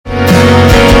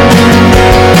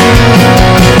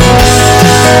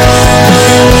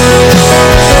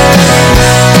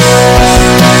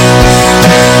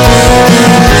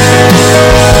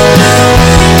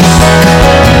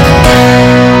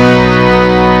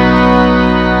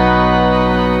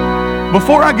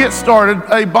Before I get started,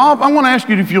 hey, Bob, I want to ask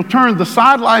you if you'll turn the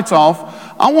side lights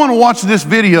off. I want to watch this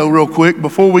video real quick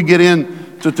before we get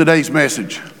into today's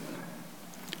message.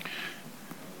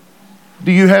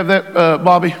 Do you have that,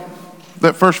 Bobby?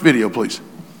 That first video, please.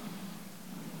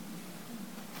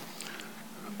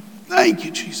 Thank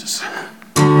you, Jesus.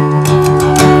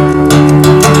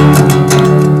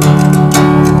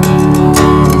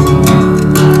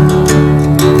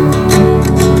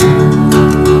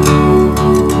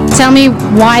 Tell me,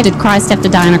 why did Christ have to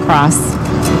die on a cross?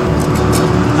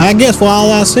 I guess for all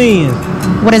our sins.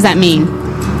 What does that mean?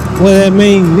 What does that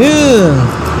mean? Yeah.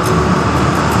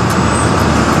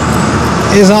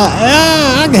 It's all,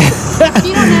 I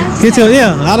You don't have get to,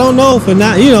 yeah, I don't know for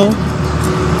not,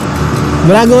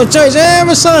 but I go to church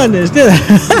every Sunday.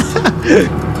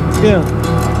 Yeah.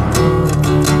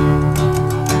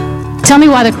 Tell me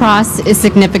why the cross is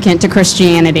significant to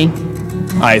Christianity.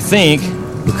 I think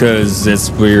because it's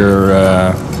where,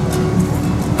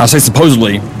 I'll say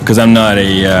supposedly, because I'm not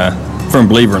a firm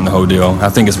believer in the whole deal. I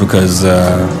think it's because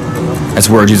that's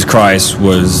where Jesus Christ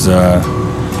was,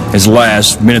 his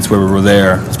last minutes where we were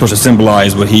there. It's supposed to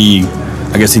symbolize what he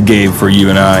gave for you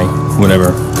and I,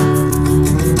 whatever.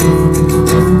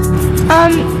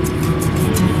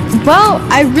 Well,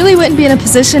 I really wouldn't be in a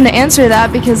position to answer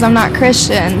that because I'm not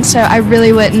Christian, so I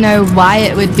really wouldn't know why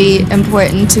it would be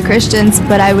important to Christians,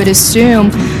 but I would assume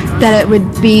that it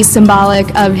would be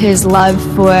symbolic of his love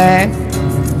for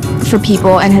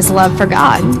people and his love for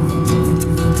God.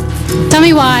 Tell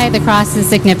me why the cross is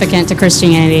significant to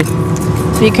Christianity.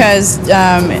 Because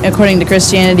according to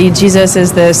Christianity, Jesus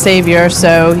is the Savior,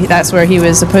 so that's where he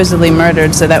was supposedly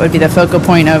murdered, so that would be the focal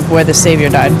point of where the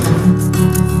Savior died.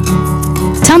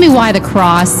 Tell me why the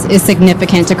cross is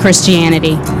significant to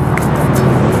Christianity.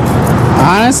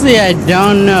 Honestly, I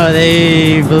don't know.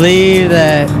 They believe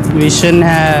that we shouldn't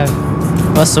have,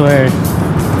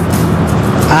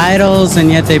 idols, and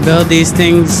yet they build these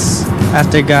things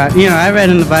after God. I read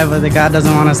in the Bible that God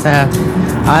doesn't want us to have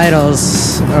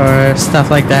idols or stuff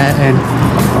like that, and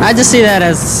I just see that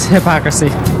as hypocrisy.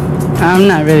 I'm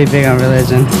not really big on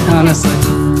religion, honestly.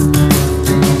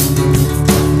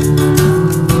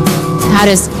 How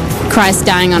does Christ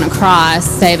dying on a cross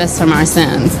save us from our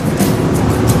sins?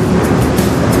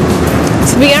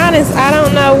 To be honest, I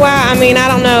don't know why. I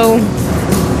don't know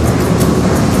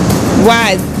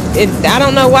why. I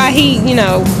don't know why he,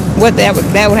 what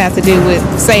that would have to do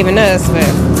with saving us,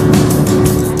 but.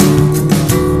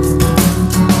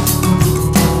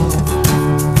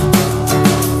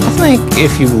 I think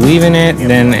if you believe in it,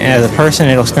 then as a person,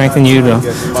 it'll strengthen you to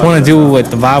want to do what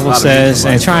the Bible says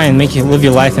and try and make you live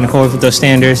your life in accordance with those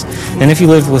standards. And if you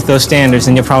live with those standards,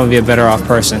 then you'll probably be a better off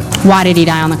person. Why did he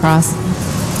die on the cross?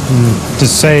 To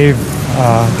save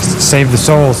the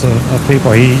souls of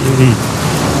people. He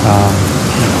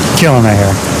killing their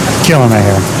hair.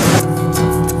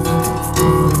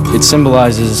 It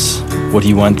symbolizes what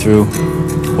he went through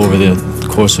over the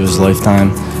course of his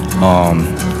lifetime.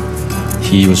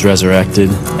 He was resurrected,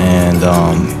 and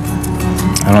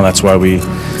I know that's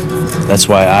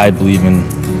why I believe in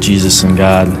Jesus and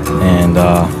God, and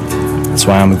that's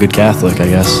why I'm a good Catholic, I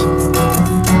guess.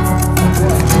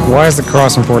 Why is the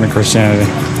cross important in Christianity?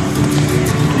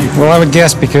 Well, I would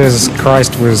guess because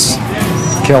Christ was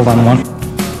killed on one.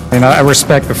 I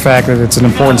respect the fact that it's an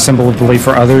important symbol of belief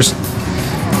for others,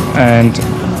 and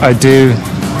I do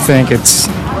think it's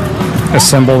a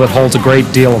symbol that holds a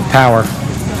great deal of power.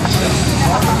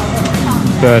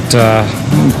 But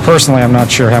personally, I'm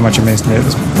not sure how much it means to me at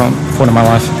this point in my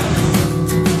life.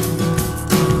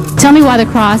 Tell me why the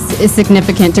cross is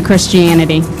significant to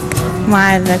Christianity.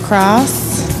 Why the cross?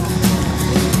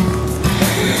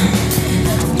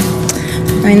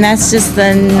 That's just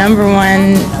the number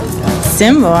one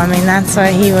symbol. That's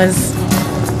why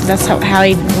that's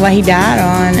what he died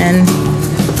on. And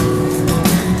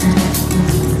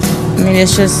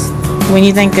it's just, when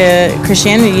you think of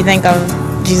Christianity, you think of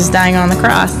Jesus dying on the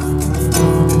cross.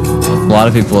 A lot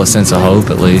of people a sense of hope,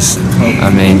 at least.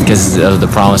 Because of the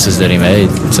promises that he made.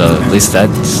 So at least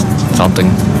that's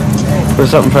something.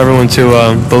 There's something for everyone to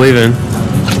believe in.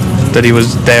 That he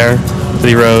was there, that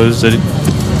he rose, that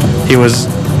he was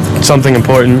something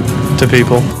important to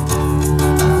people.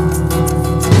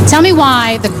 Tell me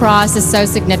why the cross is so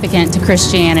significant to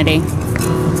Christianity.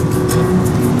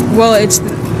 Well, it's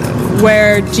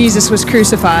where Jesus was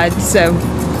crucified, so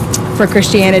for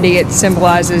Christianity it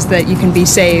symbolizes that you can be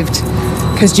saved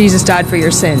because Jesus died for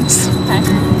your sins. Okay.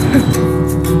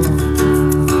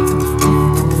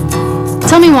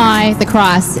 Tell me why the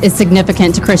cross is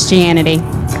significant to Christianity.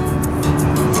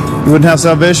 You wouldn't have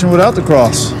salvation without the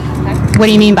cross. What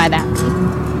do you mean by that?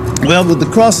 Well, the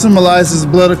cross symbolizes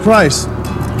the blood of Christ.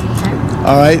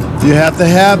 All right, you have to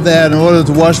have that in order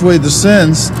to wash away the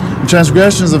sins and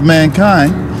transgressions of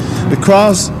mankind. The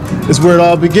cross is where it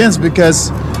all begins,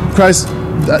 because Christ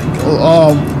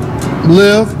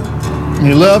lived,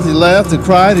 he loved, he laughed, he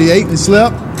cried, he ate, and he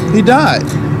slept, he died.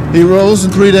 He rose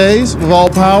in 3 days with all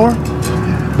power,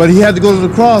 but he had to go to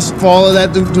the cross for all of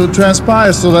that to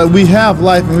transpire, so that we have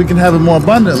life and we can have it more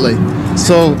abundantly.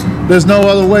 So there's no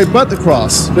other way but the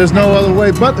cross. There's no other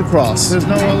way but the cross. There's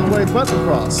no other way but the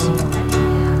cross.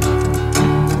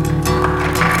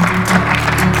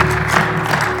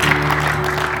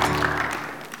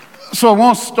 So I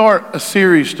want to start a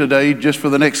series today, just for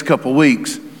the next couple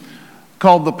weeks,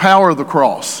 called The Power of the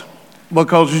Cross.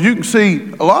 Because as you can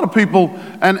see, a lot of people,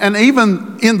 and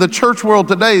even in the church world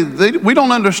today, we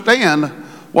don't understand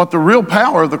what the real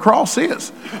power of the cross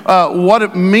is, what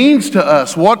it means to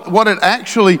us, what it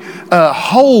actually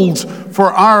holds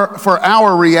for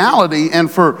our reality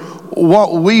and for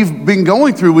what we've been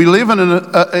going through. We live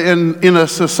in a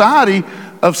society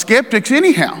of skeptics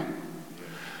anyhow.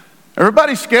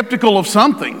 Everybody's skeptical of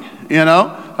something, you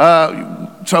know.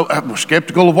 So we're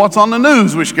skeptical of what's on the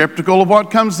news. We're skeptical of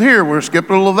what comes here. We're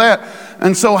skeptical of that.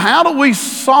 And so how do we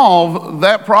solve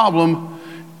that problem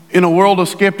in a world of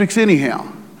skeptics anyhow?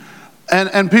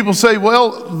 And people say,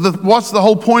 well, what's the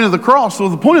whole point of the cross? Well,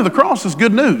 the point of the cross is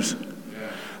good news.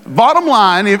 Bottom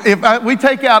line, if we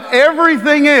take out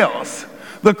everything else,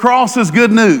 the cross is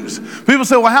good news. People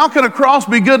say, well, how can a cross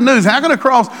be good news? How can a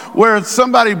cross where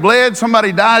somebody bled,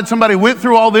 somebody died, somebody went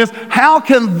through all this, how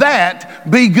can that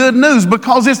be good news?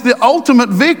 Because it's the ultimate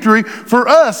victory for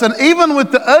us. And even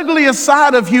with the ugliest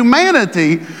side of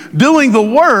humanity doing the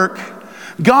work,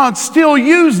 God still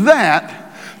used that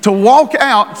to walk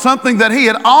out something that he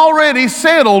had already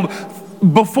settled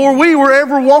before we were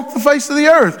ever walked the face of the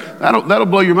earth. That'll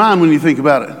blow your mind when you think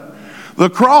about it. The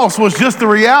cross was just the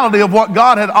reality of what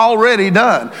God had already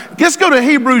done. Let's go to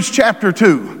Hebrews chapter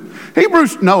 2.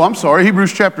 Hebrews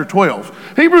chapter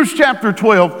 12. Hebrews chapter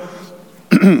 12,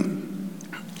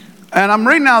 and I'm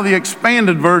reading now the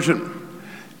expanded version.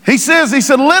 He said,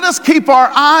 let us keep our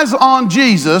eyes on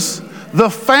Jesus, the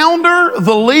founder,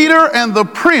 the leader, and the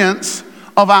prince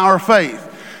of our faith.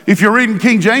 If you're reading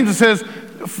King James, it says,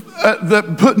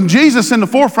 putting Jesus in the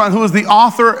forefront, who is the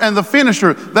author and the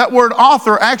finisher. That word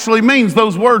author actually means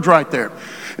those words right there.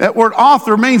 That word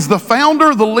author means the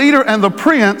founder, the leader, and the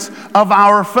prince of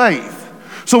our faith.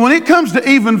 So when it comes to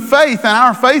even faith and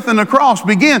our faith in the cross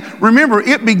remember,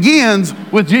 it begins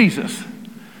with Jesus.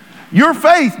 Your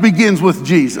faith begins with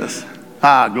Jesus.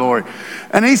 Glory.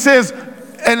 And he says,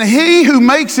 and he who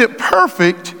makes it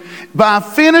perfect by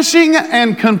finishing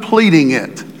and completing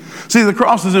it. See, the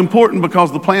cross is important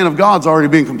because the plan of God's already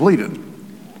been completed.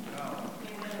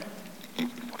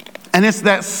 And it's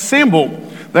that symbol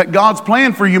that God's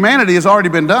plan for humanity has already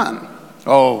been done.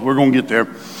 Oh, we're going to get there.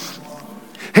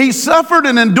 He suffered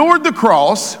and endured the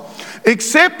cross,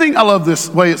 accepting, I love this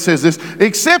way it says this,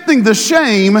 accepting the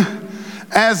shame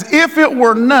as if it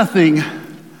were nothing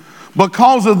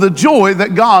because of the joy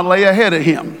that God lay ahead of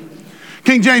him.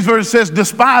 King James Version says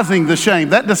despising the shame.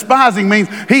 That despising means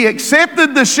he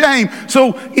accepted the shame.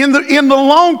 So in the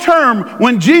long term,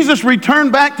 when Jesus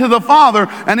returned back to the Father,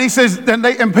 and he says,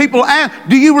 and people ask,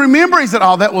 do you remember? He said,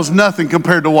 oh, that was nothing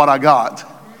compared to what I got.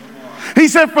 He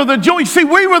said, for the joy, see,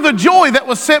 we were the joy that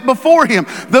was set before him.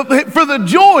 For the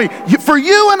joy, for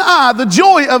you and I, the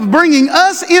joy of bringing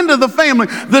us into the family,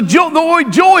 the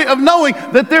joy of knowing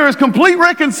that there is complete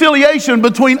reconciliation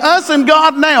between us and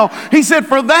God now. He said,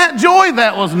 for that joy,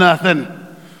 that was nothing.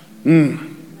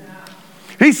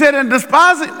 He said, and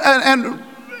despising and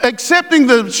accepting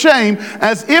the shame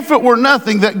as if it were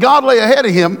nothing that God lay ahead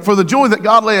of him, for the joy that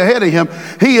God lay ahead of him,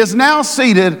 he is now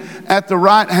seated at the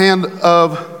right hand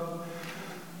of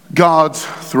God's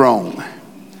throne.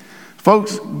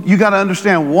 Folks, you got to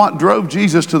understand what drove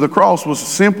Jesus to the cross was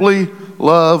simply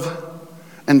love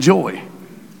and joy.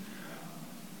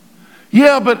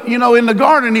 Yeah, but in the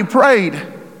garden he prayed.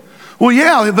 Well,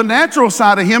 yeah, the natural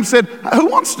side of him said, who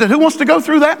wants to go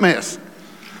through that mess?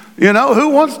 Who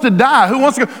wants to die? Who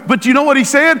wants to go? But you know what he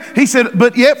said? He said,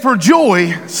 but yet for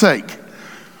joy's sake,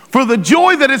 for the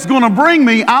joy that it's going to bring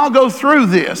me, I'll go through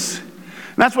this.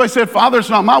 That's why he said, Father, it's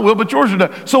not my will, but yours are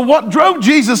done. So what drove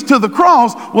Jesus to the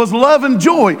cross was love and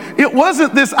joy. It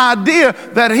wasn't this idea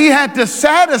that he had to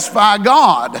satisfy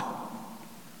God.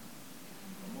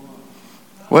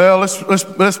 Well,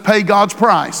 let's pay God's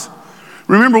price.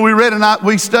 Remember,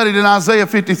 we studied in Isaiah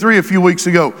 53 a few weeks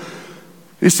ago.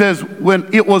 It says,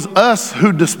 when it was us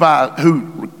who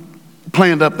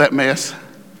planned up that mess.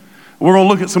 We're going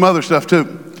to look at some other stuff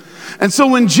too. And so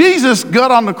when Jesus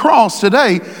got on the cross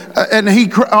today, and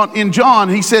in John,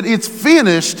 he said, it's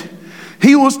finished,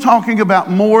 he was talking about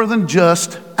more than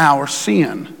just our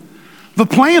sin. The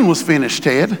plan was finished,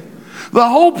 Ted. The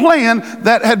whole plan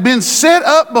that had been set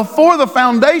up before the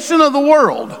foundation of the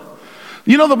world.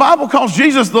 You know, the Bible calls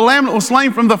Jesus the Lamb that was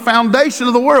slain from the foundation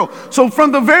of the world. So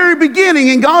from the very beginning,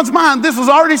 in God's mind, this was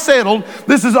already settled.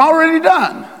 This is already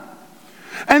done.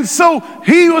 And so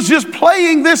he was just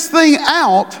playing this thing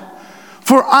out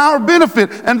for our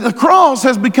benefit. And the cross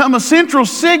has become a central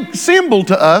symbol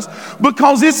to us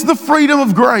because it's the freedom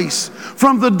of grace.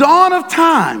 From the dawn of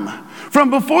time, from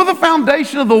before the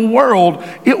foundation of the world,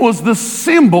 it was the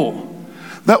symbol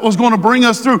that was going to bring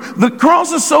us through. The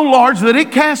cross is so large that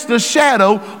it casts a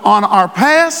shadow on our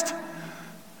past,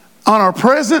 on our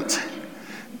present,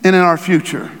 and in our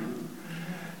future.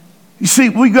 You see,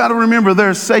 we got to remember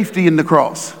there's safety in the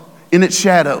cross, in its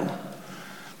shadow.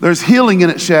 There's healing in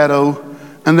its shadow,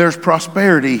 and there's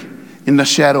prosperity in the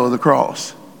shadow of the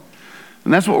cross.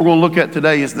 And that's what we're going to look at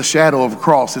today, is the shadow of the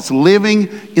cross. It's living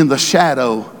in the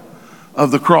shadow of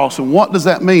the cross. And what does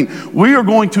that mean? We are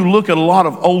going to look at a lot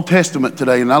of Old Testament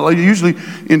today. And usually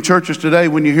in churches today,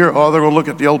 when you hear, oh, they're going to look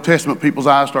at the Old Testament, people's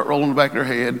eyes start rolling in the back of their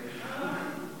head.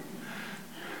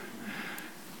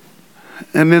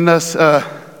 And then us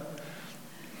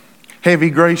heavy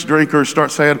grace drinkers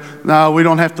start saying, no, we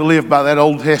don't have to live by that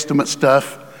Old Testament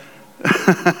stuff.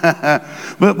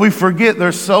 But we forget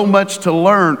there's so much to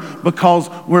learn because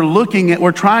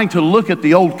we're trying to look at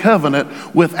the old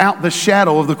covenant without the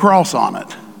shadow of the cross on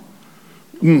it.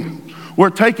 We're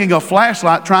taking a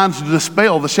flashlight trying to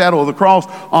dispel the shadow of the cross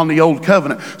on the old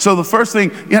covenant. So the first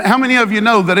thing, how many of you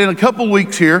know that in a couple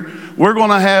weeks here, we're going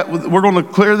to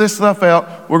clear this stuff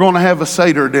out. We're going to have a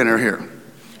Seder dinner here.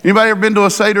 Anybody ever been to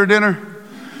a Seder dinner?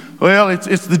 Well,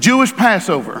 it's the Jewish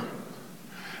Passover.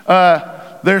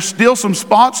 There's still some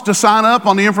spots to sign up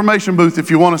on the information booth if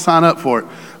you want to sign up for it.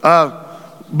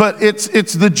 But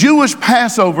it's the Jewish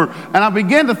Passover. And I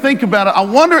began to think about it. I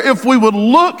wonder if we would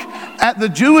look at the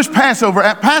Jewish Passover.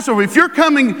 At Passover, if you're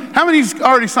coming, how many's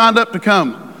already signed up to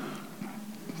come?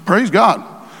 Praise God.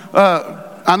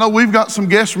 I know we've got some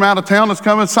guests from out of town that's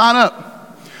coming. Sign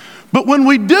up. But when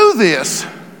we do this,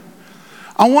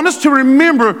 I want us to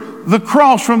remember the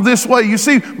cross from this way. You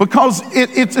see, because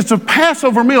it's a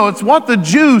Passover meal. It's what the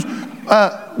Jews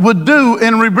would do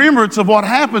in remembrance of what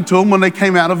happened to them when they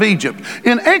came out of Egypt.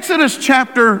 In Exodus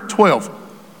chapter 12,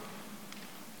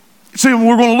 see,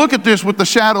 we're going to look at this with the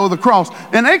shadow of the cross.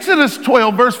 In Exodus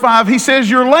 12, verse 5, he says,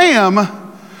 your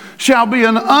lamb shall be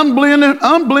an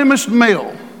unblemished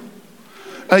male,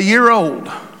 a year old.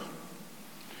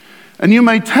 And you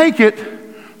may take it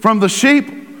from the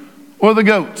sheep or the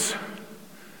goats.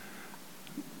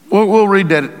 We'll read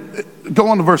that. Go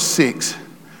on to verse 6,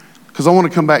 because I want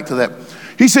to come back to that.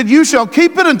 He said, you shall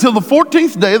keep it until the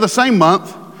 14th day of the same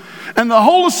month, and the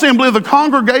whole assembly of the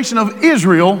congregation of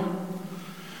Israel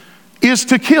is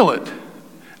to kill it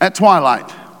at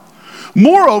twilight.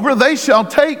 Moreover, they shall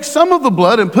take some of the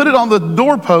blood and put it on the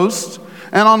doorposts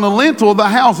and on the lintel of the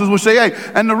houses which they ate.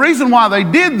 And the reason why they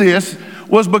did this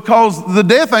was because the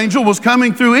death angel was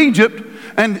coming through Egypt.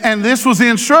 And this was the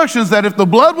instructions that if the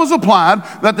blood was applied,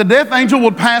 that the death angel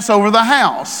would pass over the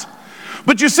house.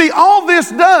 But you see, all this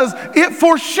does, it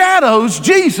foreshadows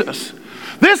Jesus.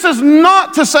 This is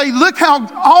not to say, look how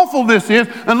awful this is,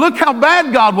 and look how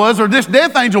bad God was, or this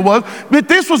death angel was, but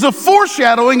this was a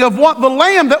foreshadowing of what the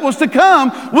Lamb that was to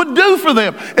come would do for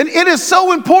them. And it is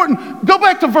so important. Go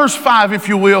back to verse 5, if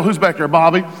you will. Who's back there,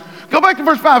 Bobby? Go back to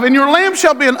verse 5. And your lamb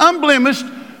shall be an unblemished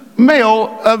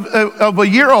male of a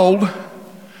year old,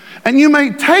 and you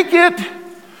may take it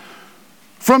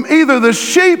from either the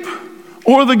sheep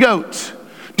or the goats.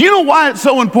 Do you know why it's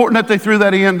so important that they threw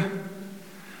that in?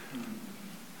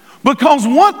 Because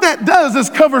what that does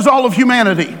is covers all of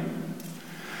humanity.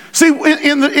 See,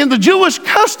 in the Jewish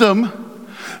custom,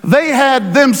 they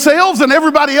had themselves and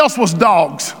everybody else was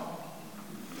dogs.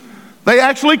 They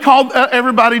actually called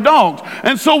everybody dogs.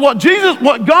 And so what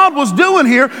God was doing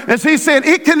here is he said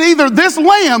this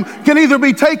lamb can either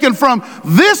be taken from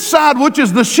this side, which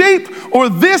is the sheep, or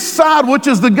this side, which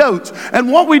is the goats.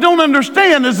 And what we don't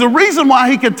understand is the reason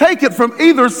why he could take it from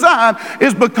either side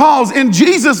is because in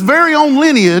Jesus' very own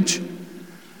lineage,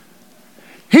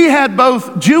 he had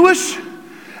both Jewish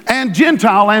and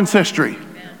Gentile ancestry.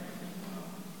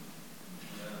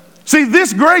 See,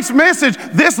 this grace message,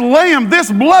 this lamb,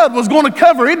 this blood was going to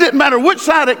cover. It didn't matter which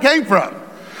side it came from.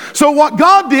 So what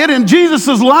God did in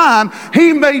Jesus' line,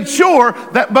 he made sure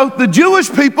that both the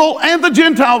Jewish people and the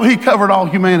Gentile, he covered all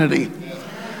humanity.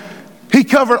 He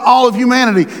covered all of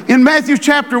humanity. In Matthew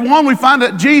chapter 1, we find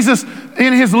that Jesus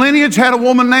in his lineage had a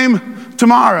woman named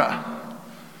Tamara.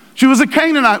 She was a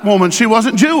Canaanite woman. She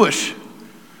wasn't Jewish.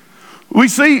 We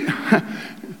see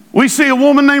a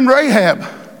woman named Rahab.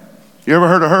 You ever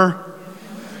heard of her?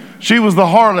 She was the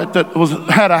harlot that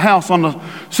had a house on the...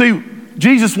 See,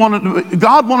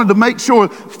 God wanted to make sure,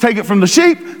 take it from the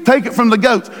sheep, take it from the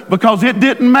goats, because it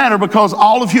didn't matter, because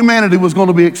all of humanity was going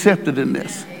to be accepted in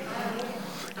this.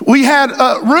 We had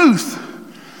Ruth.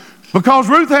 Because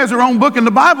Ruth has her own book in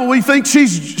the Bible, we think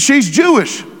she's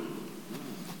Jewish.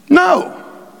 No.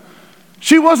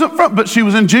 She wasn't but she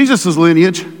was in Jesus'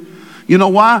 lineage. You know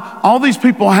why? All these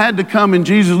people had to come in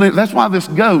Jesus' lineage. That's why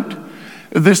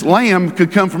this lamb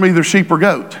could come from either sheep or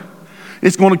goat.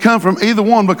 It's going to come from either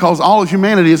one, because all of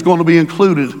humanity is going to be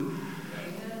included.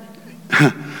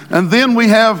 And then we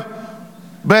have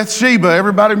Bathsheba.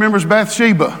 Everybody remembers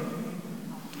Bathsheba.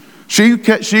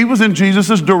 She was in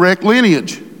Jesus' direct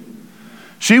lineage.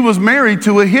 She was married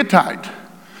to a Hittite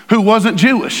who wasn't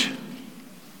Jewish.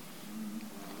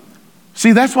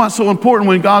 See, that's why it's so important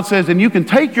when God says, and you can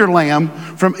take your lamb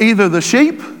from either the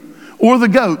sheep or the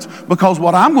goats, because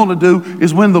what I'm going to do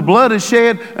is when the blood is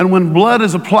shed and when blood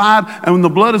is applied, and when the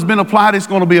blood has been applied, it's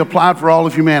going to be applied for all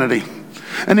of humanity.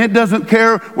 And it doesn't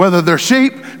care whether they're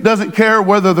sheep, doesn't care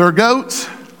whether they're goats.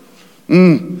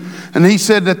 And he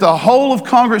said that the whole of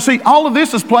Congress, see, all of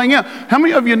this is playing out. How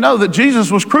many of you know that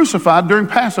Jesus was crucified during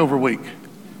Passover week?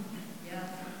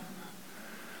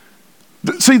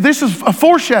 See, this is a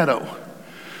foreshadow.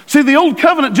 See, the old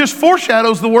covenant just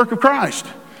foreshadows the work of Christ.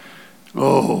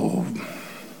 Oh.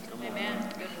 Amen.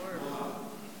 Good word.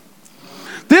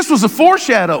 This was a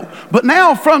foreshadow, but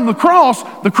now from the cross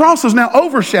has now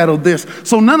overshadowed this.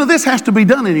 So none of this has to be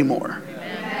done anymore.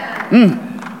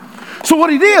 So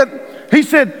what he did, he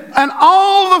said, and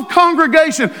all of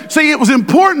congregation, see, it was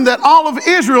important that all of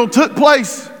Israel took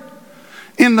place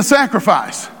in the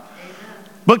sacrifice,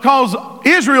 because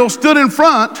Israel stood in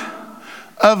front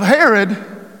of Herod,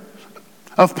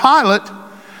 of Pilate,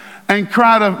 and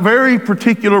cried a very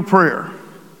particular prayer.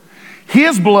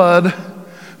 His blood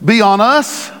be on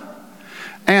us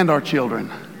and our children.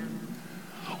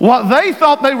 What they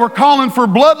thought they were calling for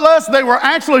bloodlust, they were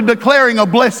actually declaring a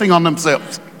blessing on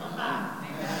themselves.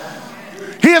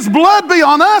 His blood be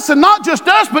on us, and not just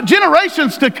us, but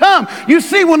generations to come. You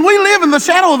see, when we live in the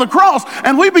shadow of the cross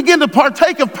and we begin to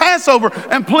partake of Passover,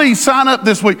 and please sign up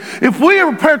this week. If we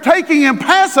are partaking in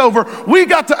Passover, we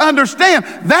got to understand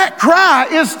that cry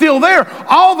is still there.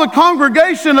 All the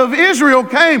congregation of Israel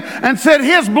came and said,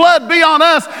 his blood be on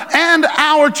us and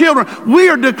our children. We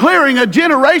are declaring a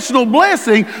generational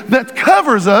blessing that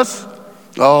covers us.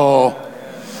 Oh.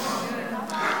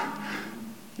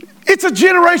 It's a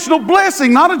generational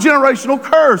blessing, not a generational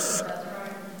curse.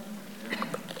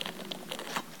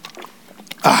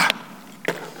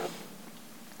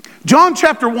 John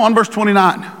chapter 1, verse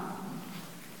 29.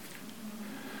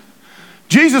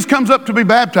 Jesus comes up to be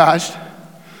baptized.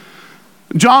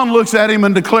 John looks at him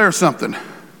and declares something.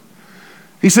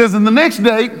 He says, and the next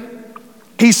day,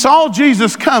 he saw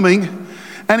Jesus coming,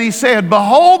 and he said,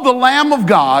 behold the Lamb of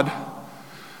God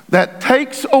that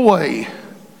takes away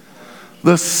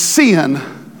the sin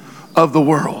of the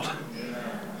world.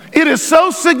 It is so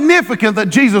significant that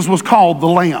Jesus was called the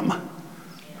Lamb,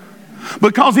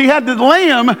 because the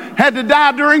Lamb had to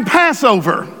die during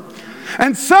Passover.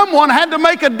 And someone had to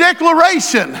make a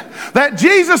declaration that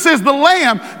Jesus is the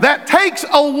Lamb that takes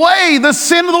away the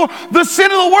sin of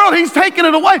the world. He's taking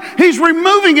it away. He's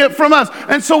removing it from us.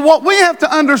 And so what we have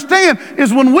to understand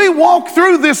is when we walk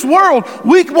through this world,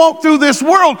 we walk through this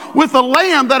world with a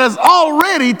Lamb that has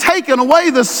already taken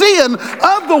away the sin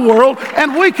of the world,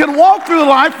 and we can walk through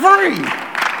life free.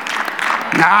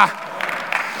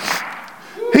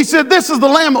 He said, this is the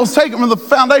lamb that was taken from the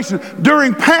foundation.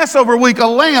 During Passover week, a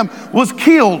lamb was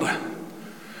killed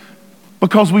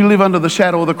because we live under the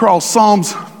shadow of the cross.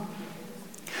 Psalms.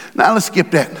 Now let's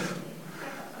skip that.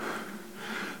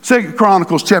 2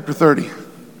 Chronicles chapter 30.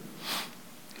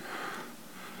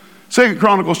 2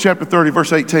 Chronicles chapter 30,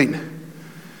 verse 18.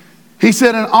 He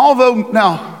said, and although,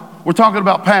 now we're talking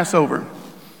about Passover.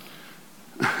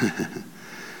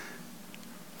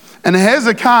 And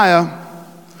Hezekiah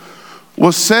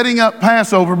was setting up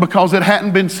Passover because it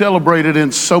hadn't been celebrated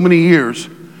in so many years.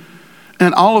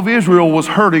 And all of Israel was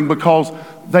hurting because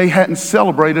they hadn't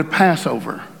celebrated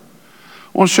Passover.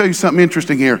 I want to show you something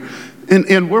interesting here.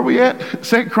 In where we at?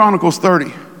 2 Chronicles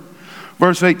 30,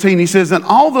 verse 18. He says, and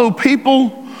although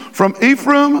people from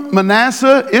Ephraim,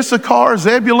 Manasseh, Issachar,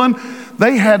 Zebulun,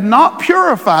 they had not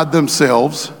purified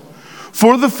themselves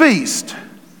for the feast,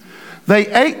 they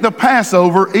ate the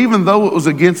Passover even though it was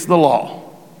against the law.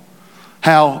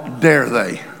 How dare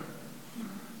they?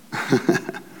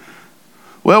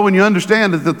 Well, when you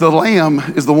understand that the Lamb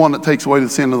is the one that takes away the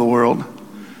sin of the world,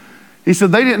 he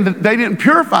said they didn't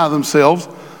purify themselves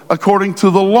according to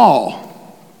the law.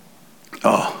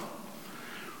 Oh.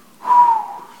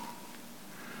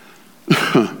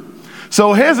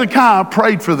 So Hezekiah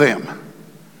prayed for them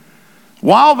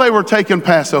while they were taking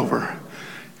Passover.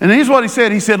 And here's what he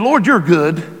said. He said, Lord, you're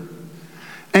good,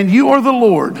 and you are the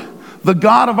Lord, the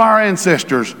God of our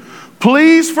ancestors.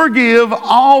 Please forgive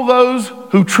all those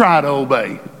who try to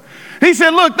obey. He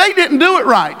said, look, they didn't do it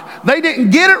right. They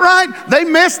didn't get it right. They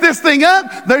messed this thing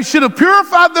up. They should have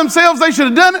purified themselves. They should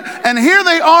have done it. And here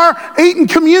they are eating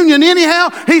communion anyhow.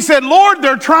 He said, Lord,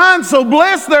 they're trying, so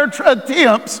bless their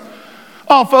attempts.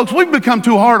 Oh, folks, we've become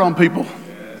too hard on people.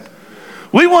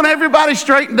 We want everybody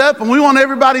straightened up, and we want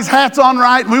everybody's hats on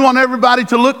right, and we want everybody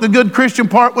to look the good Christian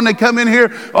part when they come in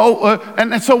here.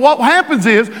 And so what happens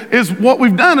is what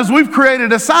we've done is we've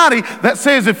created a society that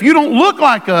says if you don't look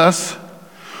like us,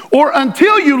 or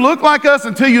until you look like us,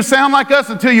 until you sound like us,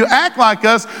 until you act like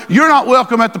us, you're not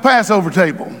welcome at the Passover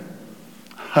table.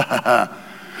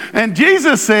 And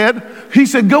Jesus said, he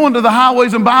said, go into the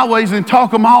highways and byways and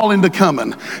talk them all into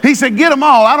coming. He said, get them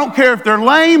all. I don't care if they're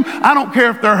lame. I don't care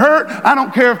if they're hurt. I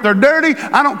don't care if they're dirty.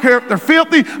 I don't care if they're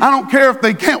filthy. I don't care if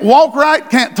they can't walk right,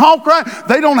 can't talk right.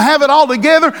 They don't have it all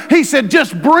together. He said,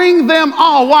 just bring them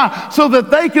all. Why? So that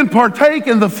they can partake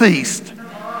in the feast.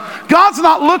 God's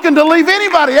not looking to leave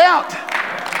anybody out.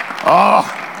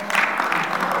 Oh.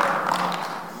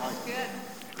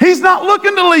 He's not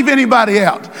looking to leave anybody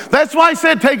out. That's why he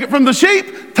said, take it from the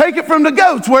sheep, take it from the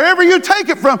goats, wherever you take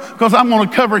it from, because I'm going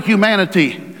to cover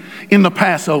humanity in the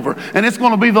Passover. And it's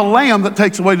going to be the Lamb that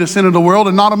takes away the sin of the world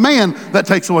and not a man that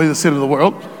takes away the sin of the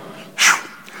world.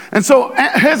 And so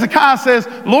Hezekiah says,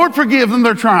 Lord, forgive them,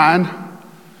 they're trying.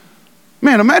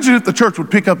 Man, imagine if the church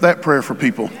would pick up that prayer for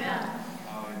people.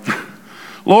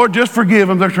 Lord, just forgive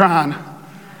them, they're trying.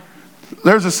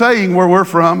 There's a saying where we're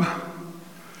from,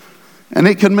 and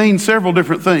it can mean several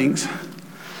different things.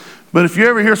 But if you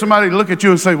ever hear somebody look at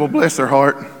you and say, well, bless their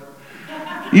heart,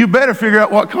 you better figure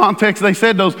out what context they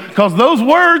said those, because those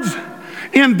words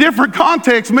in different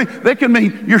contexts, they can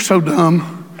mean, you're so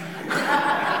dumb.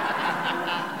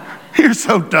 You're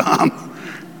so dumb.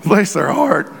 Bless their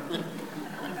heart.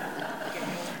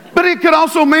 But it could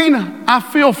also mean, I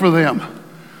feel for them.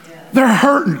 They're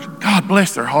hurting. God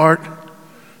bless their heart.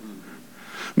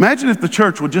 Imagine if the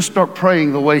church would just start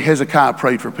praying the way Hezekiah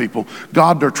prayed for people.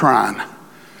 God, they're trying.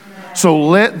 So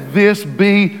let this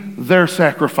be their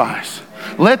sacrifice.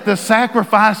 Let the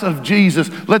sacrifice of Jesus,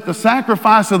 let the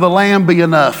sacrifice of the Lamb be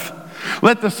enough.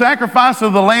 Let the sacrifice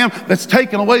of the Lamb that's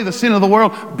taken away the sin of the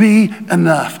world be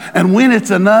enough. And when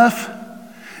it's enough,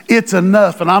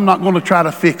 and I'm not going to try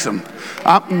to fix them.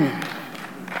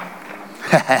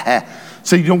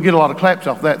 So you don't get a lot of claps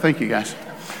off that. Thank you, guys.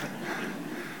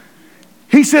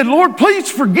 He said, Lord, please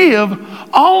forgive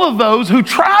all of those who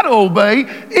try to obey,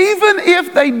 even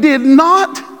if they did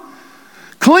not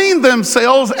clean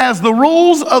themselves as the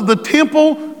rules of the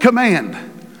temple command.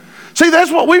 See,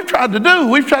 that's what we've tried to do.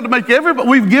 We've tried to make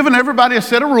we've given everybody a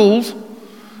set of rules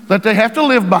that they have to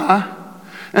live by.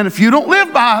 And if you don't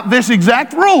live by this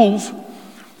exact rules,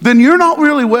 then you're not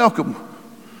really welcome.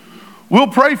 We'll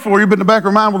pray for you, but in the back of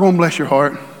our mind, we're going to bless your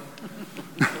heart.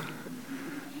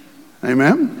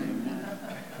 Amen.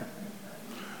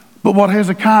 But what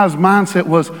Hezekiah's mindset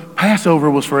was, Passover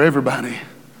was for everybody.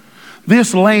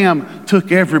 This lamb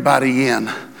took everybody in.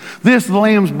 This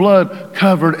lamb's blood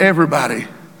covered everybody.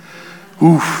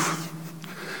 Oof.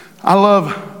 I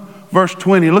love verse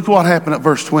 20. Look what happened at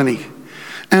verse 20.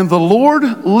 And the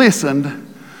Lord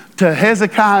listened to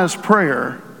Hezekiah's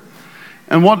prayer.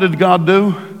 And what did God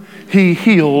do? He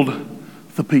healed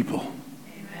the people.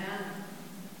 Amen.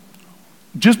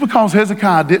 Just because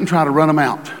Hezekiah didn't try to run them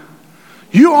out.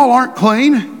 You all aren't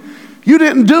clean. You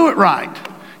didn't do it right.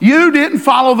 You didn't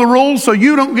follow the rules, so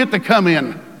you don't get to come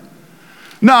in.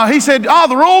 No, he said,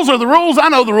 the rules are the rules. I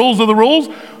know the rules are the rules.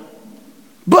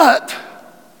 But,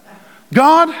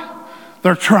 God,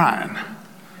 they're trying.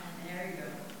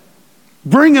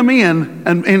 Bring them in,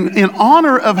 and in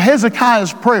honor of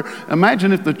Hezekiah's prayer.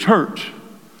 Imagine if the church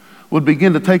would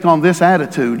begin to take on this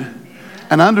attitude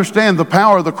and understand the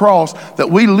power of the cross, that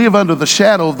we live under the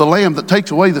shadow of the Lamb that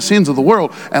takes away the sins of the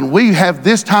world. And we have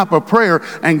this type of prayer,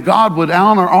 and God would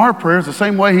honor our prayers the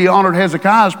same way he honored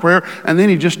Hezekiah's prayer, and then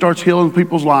he just starts healing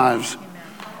people's lives.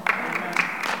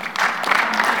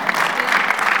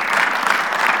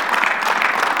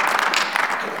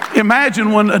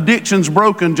 Imagine when addiction's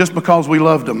broken just because we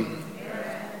loved them.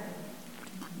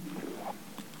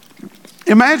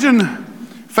 Imagine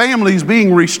families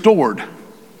being restored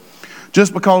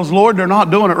Just because, Lord, they're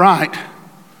not doing it right.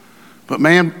 But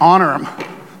man, honor them.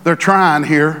 They're trying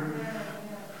here.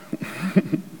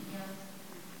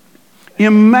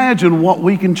 Imagine what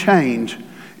we can change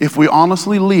if we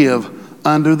honestly live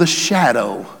under the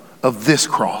shadow of this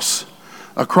cross.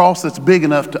 A cross that's big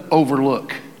enough to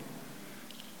overlook.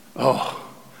 Oh,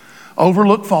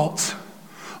 overlook faults,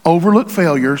 overlook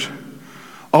failures,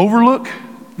 overlook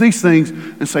these things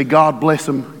and say, God bless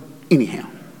them anyhow.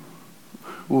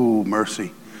 Ooh,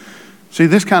 mercy. See,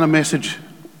 this kind of message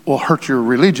will hurt your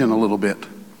religion a little bit,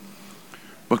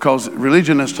 because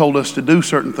religion has told us to do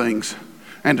certain things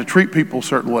and to treat people a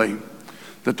certain way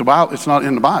that the Bible, it's not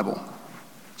in the Bible.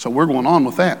 So we're going on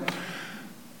with that.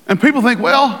 And people think,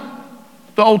 well,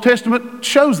 the Old Testament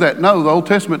shows that. No, the Old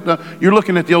Testament, you're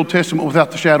looking at the Old Testament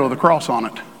without the shadow of the cross on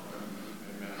it.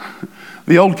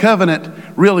 The Old Covenant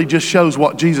really just shows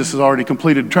what Jesus has already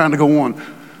completed, trying to go on.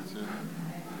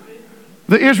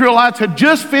 The Israelites had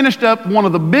just finished up one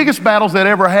of the biggest battles they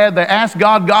ever had. They asked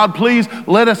God, God, please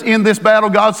let us end this battle.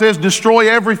 God says, destroy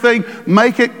everything,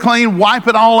 make it clean, wipe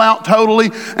it all out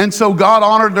totally. And so God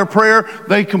honored their prayer.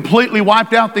 They completely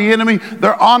wiped out the enemy.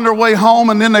 They're on their way home,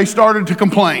 and then they started to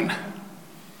complain.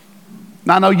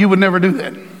 Now, I know you would never do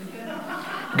that.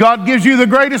 God gives you the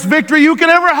greatest victory you could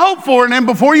ever hope for, and then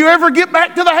before you ever get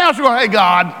back to the house, you go, hey,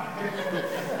 God.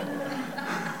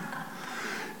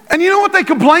 And you know what they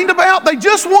complained about? They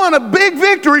just won a big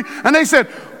victory, and they said,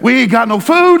 we ain't got no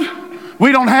food,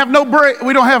 we don't have no bread,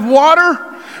 we don't have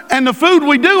water, and the food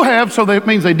we do have, so that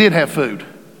means they did have food.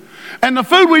 And the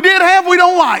food we did have, we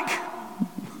don't like.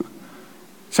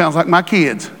 Sounds like my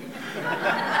kids.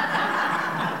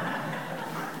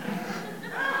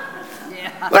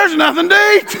 There's nothing to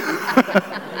eat.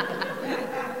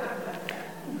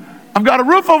 I've got a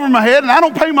roof over my head, and I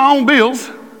don't pay my own bills,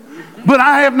 but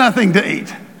I have nothing to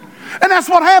eat. And that's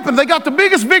what happened. They got the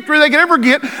biggest victory they could ever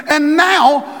get, and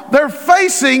now they're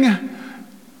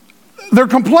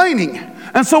complaining.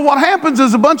 And so what happens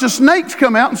is a bunch of snakes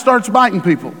come out and starts biting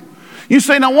people. You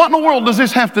say, now what in the world does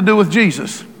this have to do with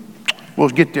Jesus? We'll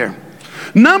get there.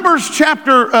 Numbers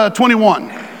chapter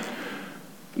 21.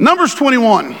 Numbers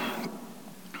 21,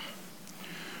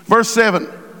 verse 7.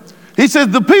 He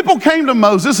said, the people came to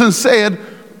Moses and said,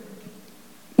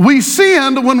 we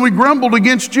sinned when we grumbled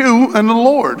against you and the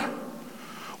Lord.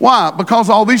 Why? Because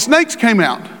all these snakes came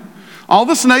out. All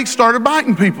the snakes started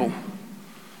biting people.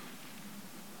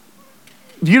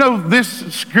 Do you know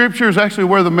this scripture is actually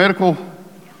where the medical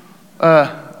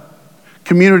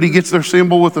community gets their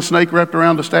symbol with the snake wrapped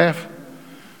around the staff?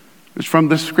 It's from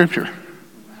this scripture.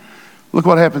 Look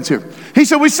what happens here. He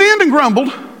said, we sinned and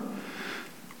grumbled.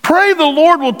 Pray the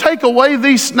Lord will take away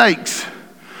these snakes.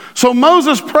 So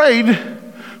Moses prayed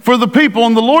for the people,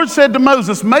 and the Lord said to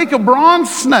Moses, make a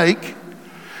bronze snake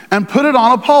and put it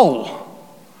on a pole.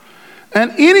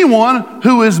 And anyone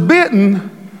who is bitten,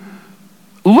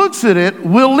 looks at it,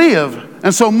 will live.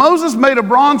 And so Moses made a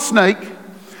bronze snake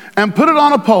and put it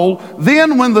on a pole.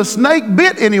 Then when the snake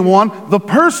bit anyone, the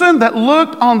person that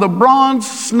looked on the bronze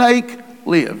snake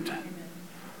lived.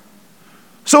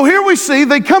 So here we see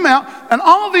they come out, and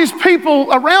all these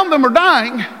people around them are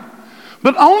dying,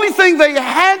 but the only thing they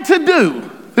had to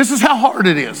do, this is how hard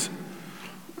it is.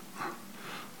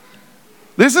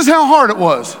 This is how hard it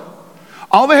was.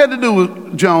 All they had to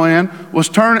do, Joanne, was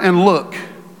turn and look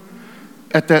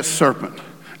at that serpent.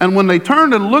 And when they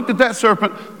turned and looked at that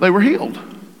serpent, they were healed.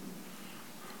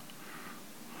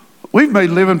 We've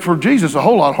made living for Jesus a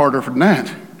whole lot harder than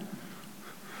that.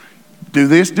 Do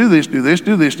this, do this, do this,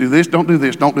 do this, do this, don't do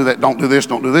this, don't do that, don't do this,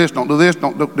 don't do this, don't do this,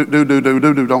 don't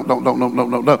do,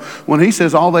 don't. When he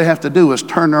says all they have to do is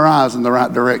turn their eyes in the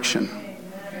right direction.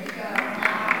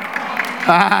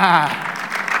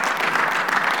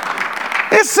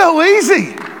 It's so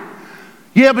easy.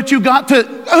 Yeah, but you got to.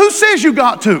 Who says you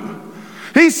got to?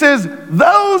 He says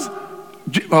those,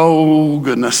 oh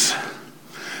goodness.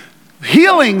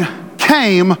 Healing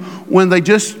came when they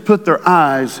just put their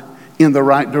eyes in the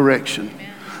right direction.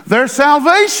 Their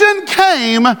salvation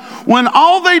came when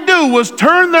all they do was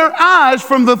turn their eyes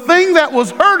from the thing that was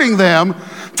hurting them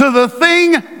to the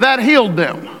thing that healed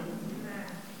them.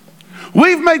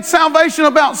 We've made salvation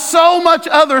about so much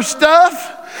other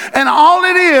stuff, and all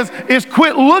it is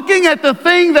quit looking at the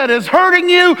thing that is hurting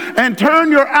you and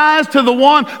turn your eyes to the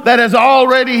one that has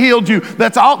already healed you.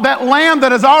 That's all, that lamb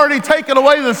that has already taken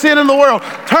away the sin in the world.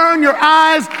 Turn your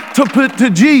eyes to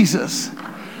Jesus.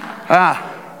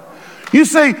 You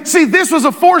say, see, this was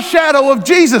a foreshadow of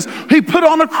Jesus. He put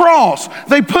on a cross.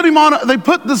 They put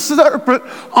the serpent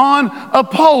on a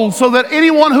pole so that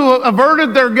anyone who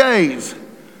averted their gaze.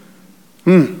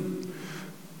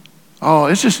 Oh,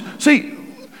 it's just, see,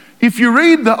 If you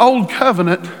read the Old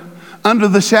Covenant under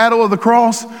the shadow of the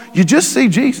cross, you just see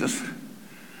Jesus.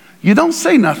 You don't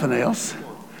see nothing else.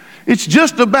 It's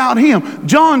just about him.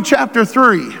 John chapter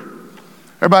 3.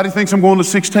 Everybody thinks I'm going to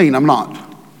 16. I'm not.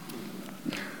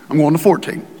 I'm going to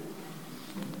 14.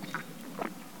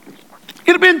 It'd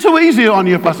have been too easy on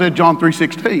you if I said John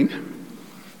 3:16.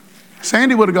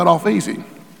 Sandy would have got off easy.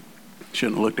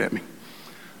 Shouldn't have looked at me.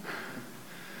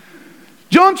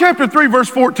 John chapter 3 verse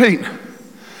 14.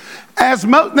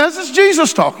 This is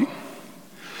Jesus talking.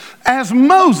 As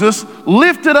Moses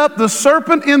lifted up the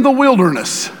serpent in the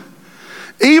wilderness,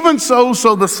 even so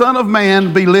the Son of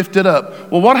Man be lifted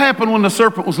up. Well, what happened when the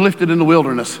serpent was lifted in the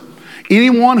wilderness?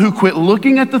 Anyone who quit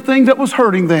looking at the thing that was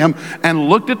hurting them and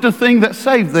looked at the thing that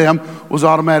saved them was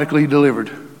automatically delivered,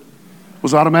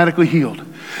 was automatically healed.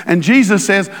 And Jesus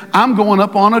says, I'm going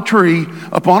up on a tree,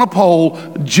 up on a pole,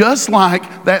 just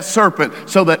like that serpent,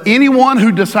 so that anyone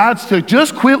who decides to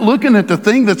just quit looking at the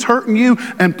thing that's hurting you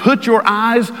and put your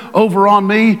eyes over on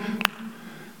me.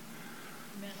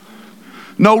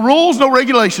 No rules, no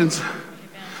regulations.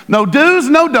 No do's,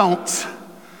 no don'ts.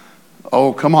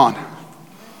 Oh, come on.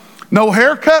 No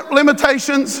haircut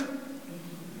limitations.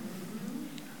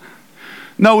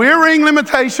 No earring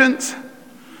limitations.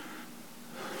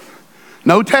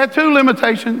 No tattoo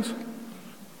limitations.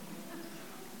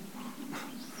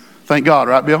 Thank God,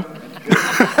 right, Bill?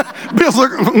 Bill's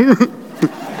looking.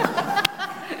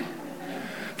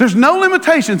 There's no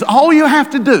limitations. All you have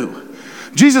to do,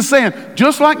 Jesus saying,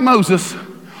 just like Moses,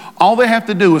 all they have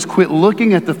to do is quit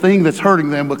looking at the thing that's hurting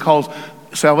them, because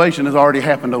salvation has already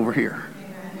happened over here.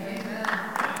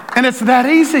 And it's that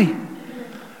easy.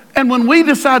 And when we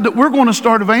decide that we're going to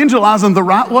start evangelizing the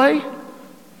right way,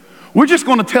 we're just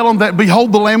going to tell them that,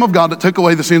 behold the Lamb of God that took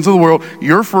away the sins of the world.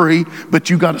 You're free, but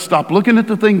you got to stop looking at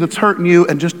the thing that's hurting you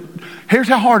and just, here's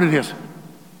how hard it is.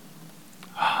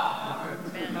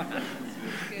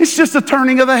 It's just a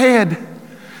turning of the head.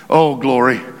 Oh,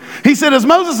 glory. He said, as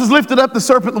Moses has lifted up the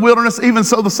serpent in the wilderness, even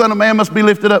so the Son of Man must be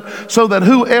lifted up, so that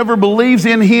whoever believes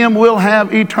in him will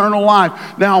have eternal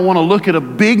life. Now I want to look at a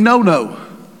big no-no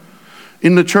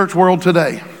in the church world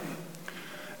today,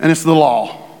 and it's the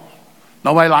law.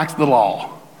 Nobody likes the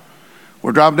law.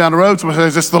 We're driving down the road, somebody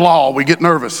says it's the law. We get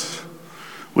nervous.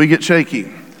 We get shaky.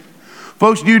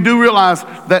 Folks, you do realize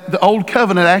that the Old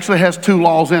Covenant actually has two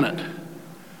laws in it.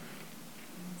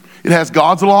 It has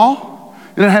God's law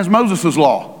and it has Moses'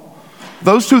 law.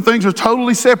 Those two things are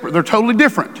totally separate. They're totally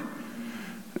different.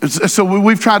 So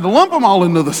we've tried to lump them all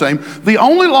into the same. The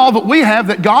only law that we have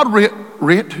that God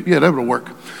writ, yeah, that would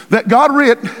work. That God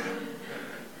writ,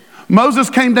 Moses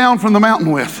came down from the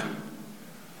mountain with.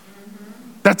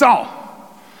 That's all.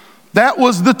 That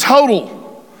was the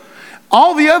total.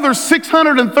 All the other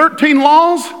 613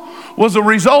 laws was a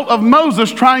result of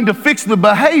Moses trying to fix the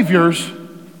behaviors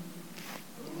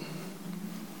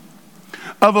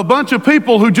of a bunch of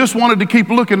people who just wanted to keep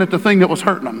looking at the thing that was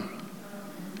hurting them.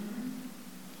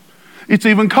 It's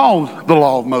even called the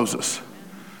law of Moses.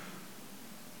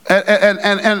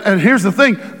 And here's the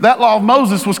thing, that law of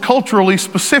Moses was culturally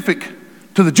specific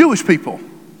to the Jewish people.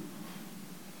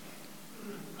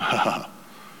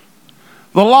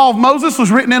 The law of Moses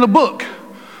was written in a book.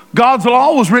 God's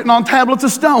law was written on tablets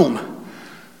of stone.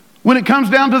 When it comes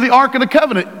down to the Ark of the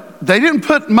Covenant, they didn't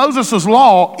put Moses'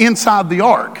 law inside the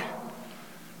Ark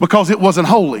because it wasn't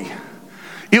holy.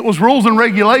 It was rules and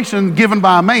regulations given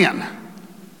by a man.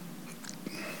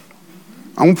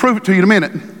 I'm going to prove it to you in a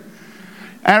minute.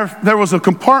 There was a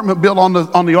compartment built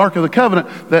on the Ark of the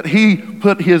Covenant that he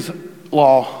put his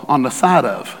law on the side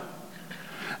of.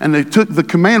 And they took the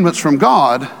commandments from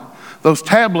God, those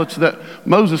tablets that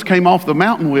Moses came off the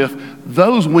mountain with,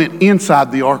 those went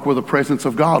inside the ark where the presence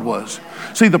of God was.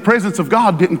 See, the presence of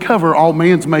God didn't cover all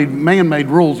man-made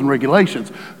rules and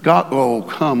regulations. God, oh,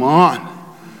 come on.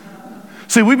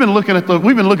 See, we've been looking at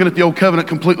the old covenant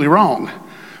completely wrong.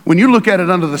 When you look at it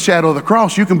under the shadow of the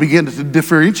cross, you can begin to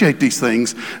differentiate these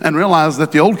things and realize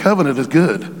that the old covenant is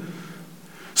good.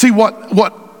 See, what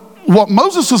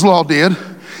Moses' law did,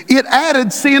 it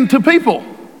added sin to people.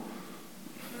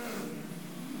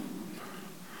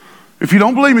 If you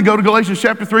don't believe me, go to Galatians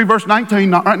chapter 3, verse 19,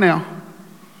 not right now.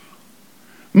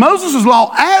 Moses'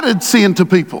 law added sin to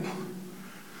people.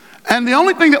 And the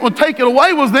only thing that would take it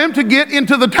away was them to get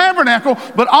into the tabernacle,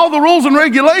 but all the rules and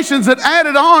regulations that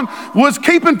added on was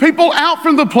keeping people out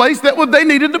from the place that they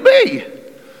needed to be.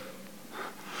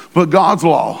 But God's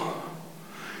law,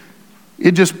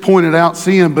 it just pointed out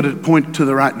sin, but it pointed to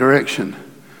the right direction.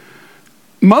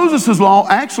 Moses' law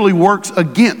actually works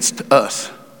against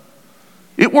us.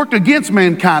 It worked against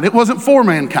mankind. It wasn't for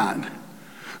mankind.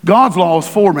 God's law is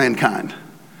for mankind.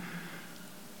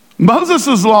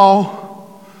 Moses'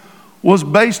 law was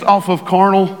based off of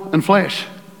carnal and flesh.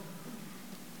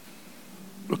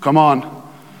 But come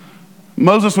on.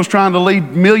 Moses was trying to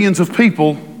lead millions of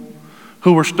people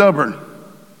who were stubborn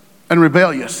and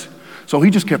rebellious. So he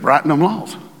just kept writing them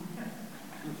laws.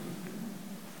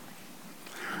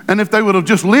 And if they would have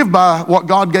just lived by what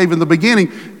God gave in the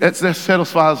beginning, that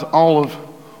satisfies all of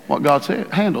what God said,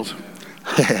 handles.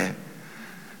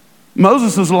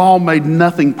 Moses' law made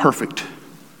nothing perfect.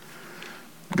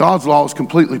 God's law is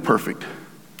completely perfect.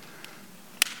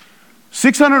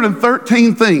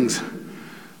 613 things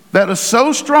that is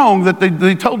so strong that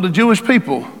they told the Jewish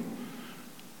people.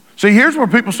 See, here's where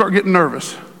people start getting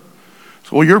nervous.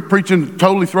 So, well, you're preaching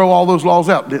totally throw all those laws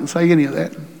out. Didn't say any of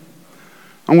that.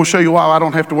 I'm going to show you why I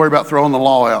don't have to worry about throwing the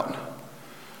law out.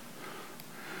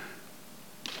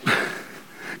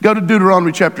 Go to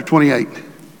Deuteronomy chapter 28.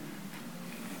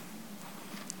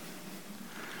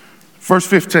 Verse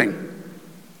 15.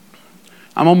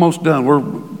 I'm almost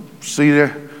done. See there,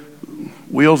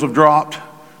 wheels have dropped.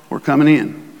 We're coming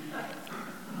in.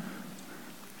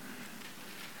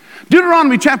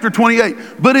 Deuteronomy chapter 28.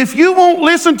 But if you won't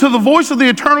listen to the voice of the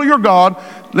eternal your God,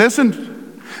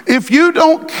 listen, if you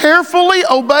don't carefully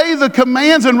obey the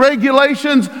commands and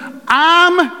regulations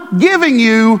I'm giving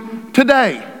you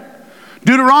today.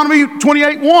 Deuteronomy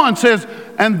 28:1 says,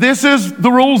 and this is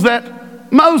the rules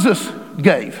that Moses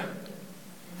gave.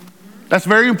 That's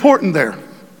very important there.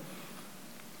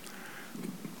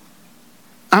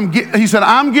 He said,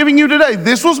 I'm giving you today.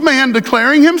 This was man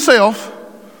declaring himself.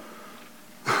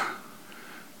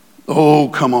 Oh,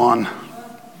 come on.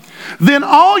 Then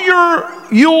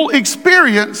you'll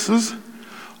experience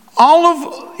all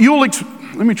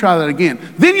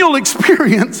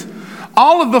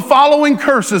of the following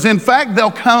curses. In fact,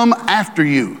 they'll come after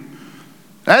you.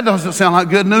 That doesn't sound like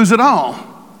good news at all.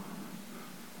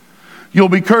 You'll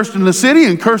be cursed in the city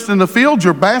and cursed in the fields.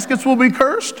 Your baskets will be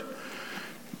cursed.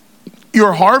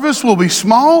 Your harvest will be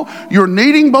small. Your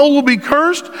kneading bowl will be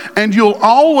cursed. And you'll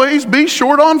always be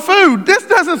short on food. This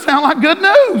doesn't sound like good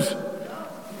news.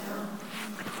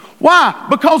 Why?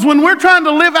 Because when we're trying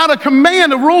to live out a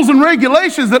command of rules and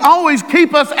regulations that always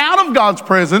keep us out of God's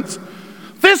presence,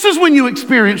 this is when you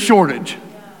experience shortage.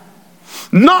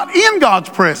 Not in God's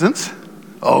presence.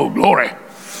 Oh, glory.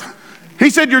 He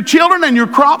said, your children and your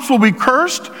crops will be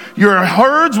cursed. Your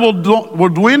herds will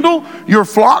dwindle. Your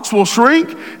flocks will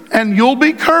shrink, and you'll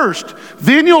be cursed.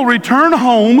 Then you'll return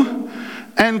home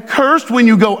and cursed when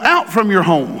you go out from your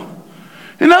home.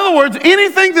 In other words,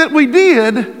 anything that we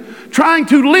did trying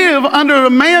to live under a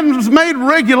man's made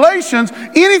regulations,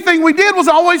 anything we did was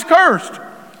always cursed.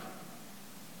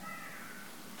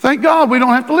 Thank God we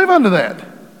don't have to live under that.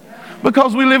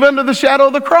 Because we live under the shadow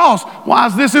of the cross. Why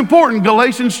is this important?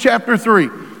 Galatians chapter 3.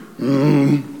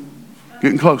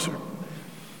 Getting closer.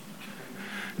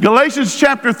 Galatians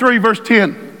chapter 3, verse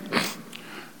 10.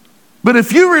 But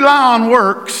if you rely on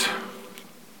works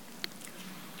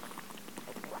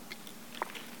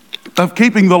of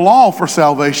keeping the law for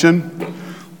salvation,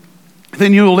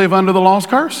 then you will live under the law's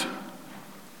curse.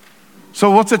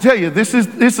 So what's it tell you? This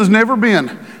has never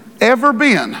been, ever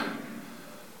been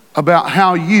about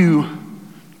how you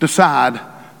decide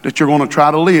that you're going to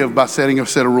try to live by setting a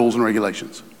set of rules and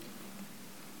regulations.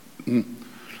 Does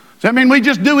that mean we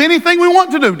just do anything we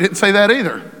want to do? Didn't say that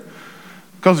either.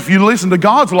 Because if you listen to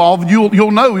God's law,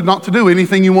 you'll know not to do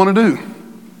anything you want to do.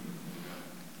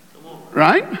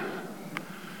 Right?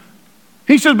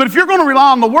 He says, but if you're going to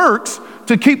rely on the works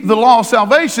to keep the law of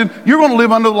salvation, you're going to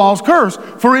live under the law's curse.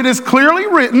 For it is clearly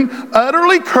written,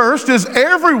 utterly cursed is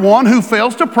everyone who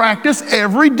fails to practice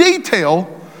every detail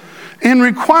and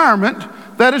requirement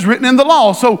that is written in the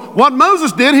law. So what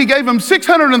Moses did, he gave them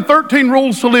 613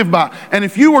 rules to live by. And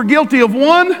if you were guilty of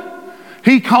one,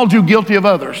 he called you guilty of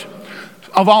others,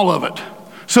 of all of it.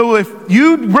 So if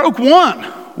you broke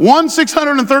one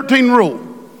 613 rule,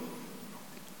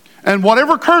 and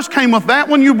whatever curse came with that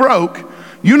one you broke,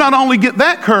 you not only get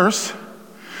that curse,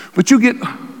 but you get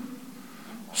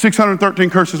 613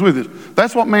 curses with it.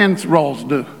 That's what man's laws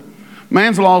do.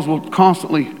 Man's laws will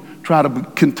constantly try to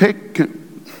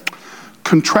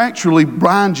contractually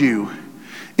bind you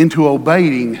into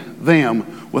obeying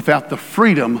them without the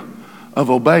freedom of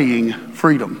obeying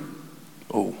freedom.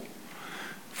 Oh.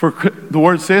 For the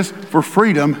word says, for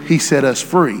freedom he set us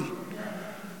free.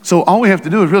 So all we have to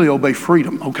do is really obey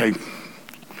freedom. Okay.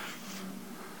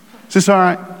 Is this all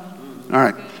right? All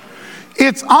right.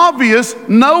 It's obvious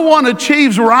no one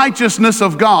achieves righteousness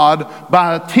of God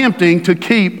by attempting to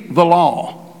keep the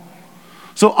law.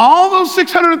 So all those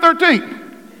 613,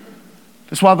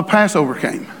 that's why the Passover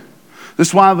came. This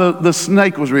is why the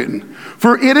snake was written.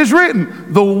 For it is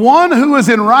written, the one who is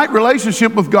in right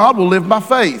relationship with God will live by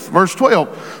faith. Verse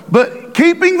 12. But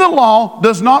keeping the law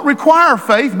does not require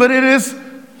faith, but it is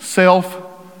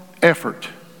self-effort.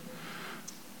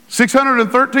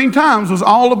 613 times was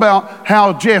all about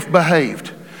how Jeff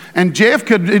behaved. And Jeff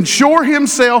could ensure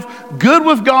himself good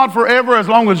with God forever as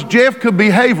long as Jeff could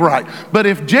behave right. But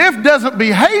if Jeff doesn't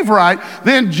behave right,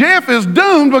 then Jeff is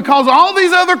doomed because all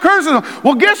these other curses.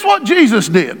 Well, guess what Jesus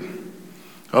did?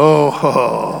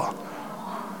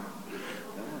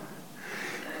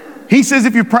 He says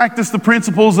if you practice the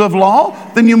principles of law,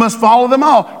 then you must follow them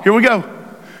all. Here we go.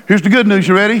 Here's the good news.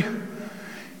 You ready?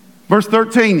 Verse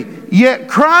 13. Yet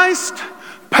Christ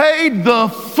paid the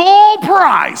full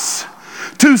price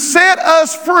to set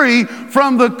us free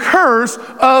from the curse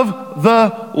of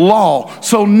the law.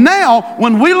 So now,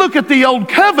 when we look at the old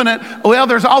covenant, well,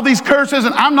 there's all these curses,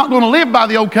 and I'm not going to live by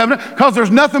the old covenant because there's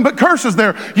nothing but curses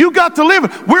there. You got to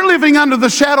live. We're living under the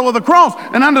shadow of the cross,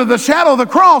 and under the shadow of the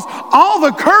cross, all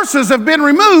the curses have been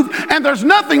removed, and there's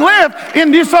nothing left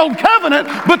in this old covenant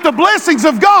but the blessings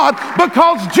of God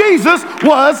because Jesus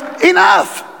was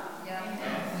enough.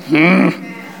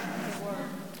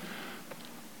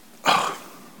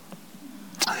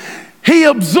 He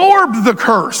absorbed the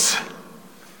curse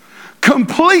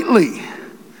completely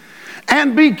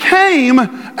and became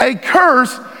a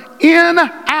curse in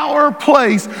our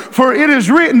place. For it is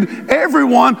written,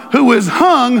 everyone who is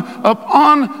hung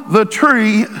upon the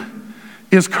tree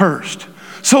is cursed.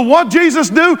 So what Jesus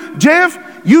do? Jeff,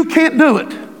 you can't do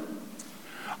it.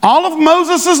 All of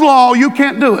Moses' law, you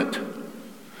can't do it.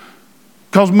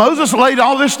 Because Moses laid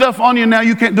all this stuff on you, now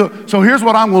you can't do it. So here's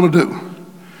what I'm going to do.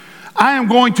 I am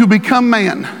going to become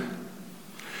man.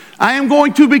 I am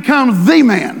going to become the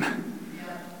man.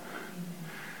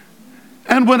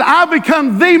 And when I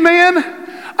become the man,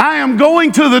 I am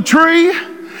going to the tree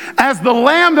as the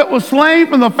lamb that was slain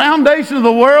from the foundation of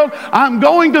the world. I'm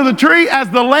going to the tree as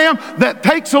the lamb that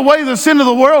takes away the sin of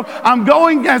the world. I'm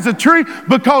going as a tree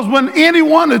because when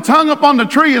anyone that's hung up on the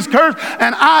tree is cursed,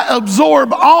 and I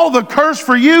absorb all the curse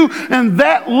for you, and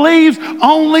that leaves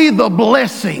only the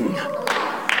blessing.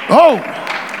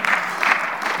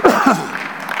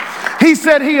 He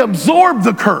said he absorbed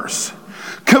the curse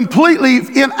completely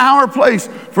in our place.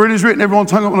 For it is written,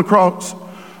 everyone's hung up on the cross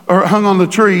or hung on the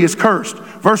tree is cursed.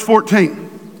 Verse 14.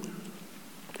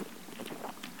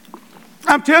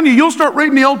 I'm telling you, you'll start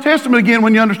reading the Old Testament again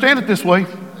when you understand it this way.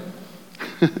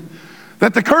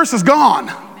 That the curse is gone.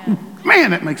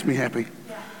 Man, that makes me happy.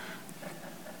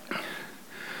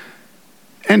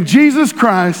 And Jesus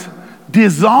Christ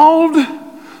dissolved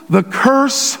the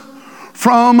curse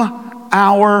from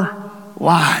our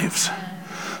lives.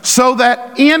 So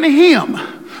that in Him,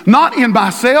 not in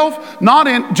myself, not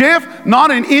in Jeff,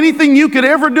 not in anything you could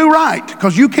ever do right,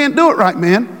 because you can't do it right,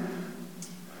 man.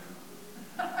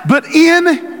 But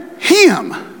in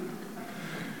Him.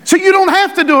 So you don't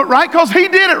have to do it right because He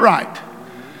did it right.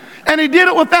 And He did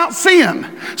it without sin.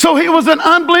 So He was an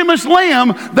unblemished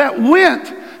lamb that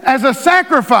went as a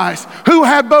sacrifice, who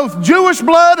had both Jewish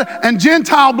blood and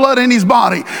Gentile blood in His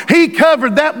body. He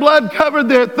covered, that blood covered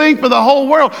the thing for the whole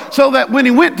world, so that when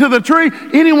He went to the tree,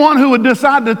 anyone who would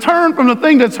decide to turn from the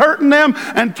thing that's hurting them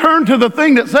and turn to the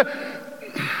thing that's...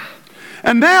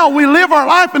 And now we live our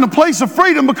life in a place of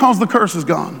freedom because the curse is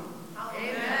gone.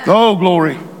 Amen. Oh,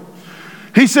 glory.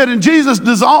 He said, and Jesus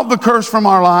dissolved the curse from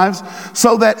our lives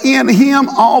so that in Him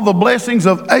all the blessings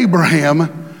of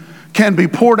Abraham can be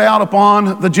poured out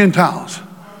upon the Gentiles.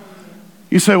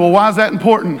 You say, well, why is that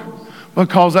important?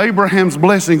 Because Abraham's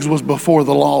blessings was before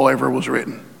the law ever was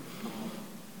written.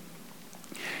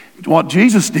 What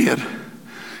Jesus did,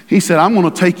 He said, I'm going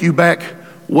to take you back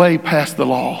way past the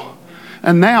law.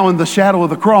 And now in the shadow of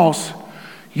the cross,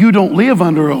 you don't live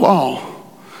under a law.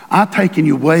 I've taken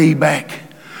you way back.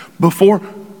 Before,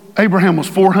 Abraham was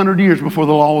 400 years before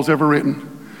the law was ever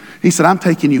written. He said, I'm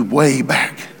taking you way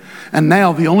back. And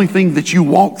now the only thing that you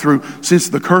walk through since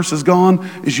the curse is gone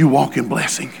is you walk in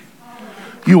blessing.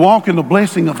 You walk in the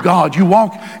blessing of God. You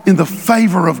walk in the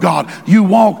favor of God. You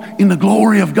walk in the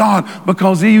glory of God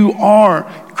because you are,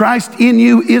 Christ in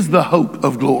you is the hope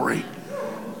of glory.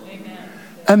 Amen.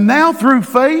 And now through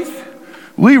faith,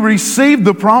 we receive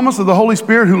the promise of the Holy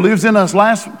Spirit who lives in us.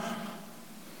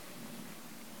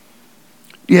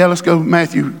 Let's go,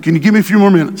 Matthew. Can you give me a few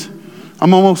more minutes?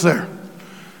 I'm almost there.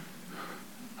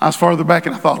 I was farther back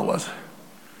than I thought it was.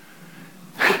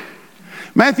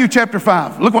 Matthew chapter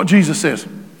 5. Look what Jesus says.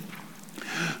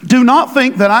 Do not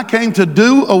think that I came to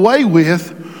do away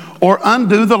with or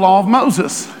undo the law of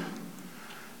Moses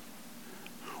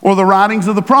or the writings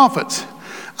of the prophets.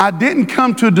 I didn't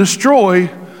come to destroy,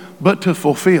 but to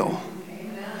fulfill.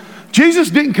 Jesus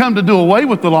didn't come to do away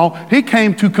with the law. He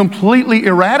came to completely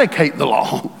eradicate the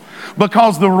law,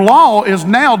 because the law is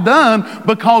now done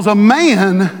because a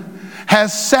man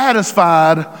has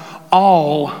satisfied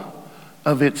all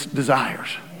of its desires,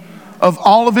 of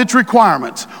all of its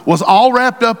requirements, was all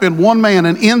wrapped up in one man,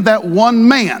 and in that one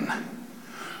man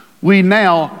we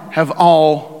now have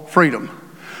all freedom.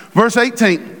 Verse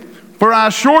 18, for I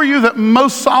assure you that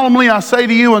most solemnly I say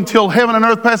to you, until heaven and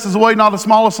earth passes away, not the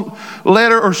smallest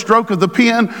letter or stroke of the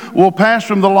pen will pass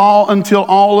from the law until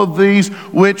all of these,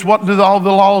 which, what does all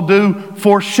the law do?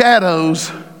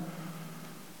 Foreshadows,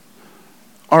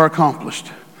 are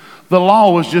accomplished. The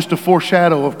law was just a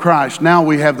foreshadow of Christ. Now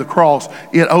we have the cross.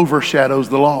 It overshadows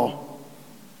the law.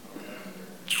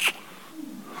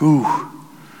 Ooh.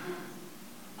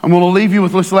 I'm going to leave you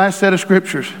with this last set of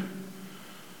scriptures.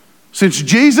 Since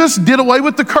Jesus did away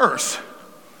with the curse,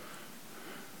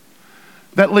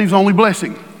 that leaves only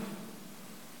blessing.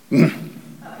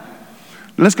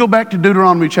 Let's go back to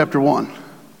Deuteronomy chapter 1,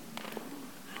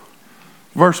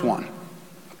 verse 1.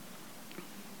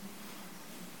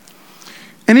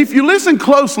 And if you listen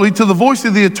closely to the voice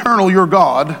of the Eternal, your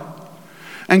God,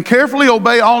 and carefully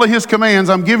obey all of his commands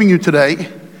I'm giving you today,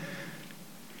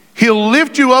 he'll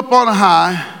lift you up on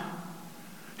high.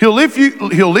 He'll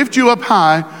lift you up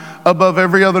high above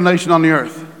every other nation on the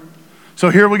earth. So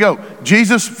here we go.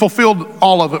 Jesus fulfilled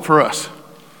all of it for us.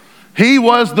 He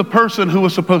was the person who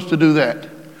was supposed to do that.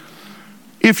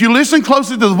 If you listen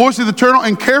closely to the voice of the Eternal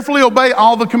and carefully obey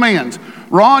all the commands.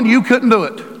 Ron, you couldn't do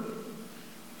it.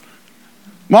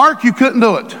 Mark, you couldn't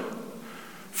do it.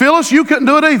 Phyllis, you couldn't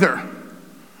do it either.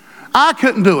 I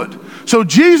couldn't do it. So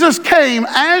Jesus came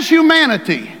as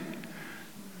humanity,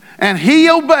 and he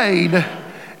obeyed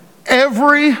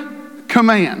every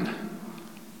command.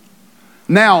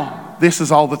 Now, this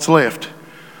is all that's left.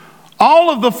 All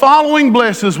of the following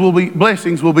blessings will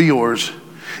be yours.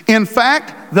 In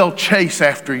fact, they'll chase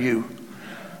after you.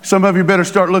 Some of you better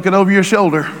start looking over your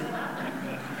shoulder.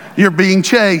 You're being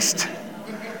chased.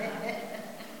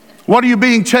 What are you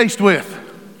being chased with?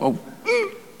 Oh.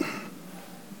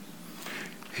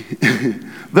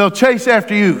 They'll chase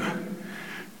after you.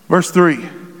 Verse 3,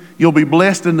 you'll be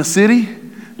blessed in the city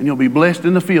and you'll be blessed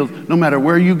in the field. No matter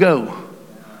where you go,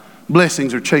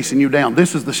 blessings are chasing you down.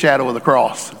 This is the shadow of the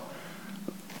cross.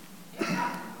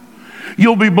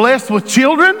 You'll be blessed with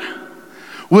children,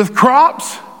 with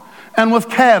crops, and with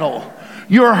cattle.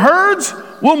 Your herds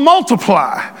will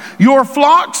multiply. Your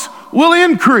flocks will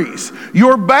increase.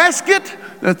 Your basket,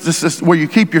 that's where you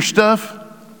keep your stuff.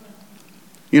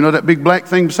 You know that big black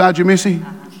thing beside you, Missy?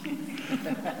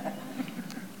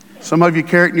 Some of you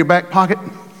carry it in your back pocket.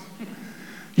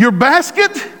 Your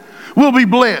basket will be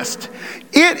blessed.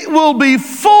 It will be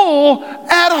full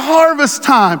at harvest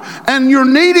time, and your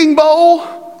kneading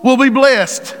bowl will be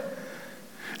blessed.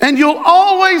 And you'll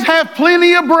always have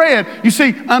plenty of bread. You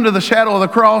see, under the shadow of the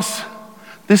cross,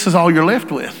 this is all you're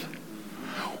left with.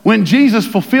 When Jesus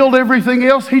fulfilled everything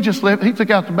else, he took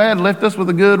out the bad and left us with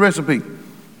a good recipe.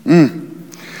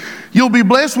 You'll be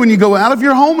blessed when you go out of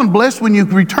your home and blessed when you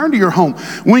return to your home.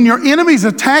 When your enemies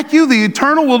attack you, the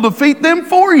Eternal will defeat them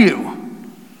for you.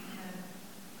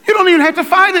 You don't even have to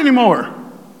fight anymore.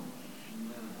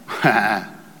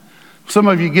 Some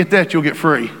of you get that, you'll get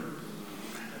free.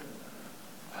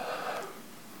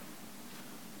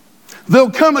 They'll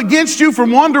come against you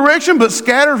from one direction, but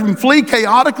scatter and flee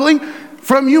chaotically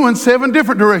from you in 7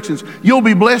 different directions. You'll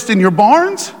be blessed in your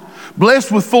barns,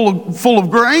 blessed with full of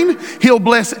grain. He'll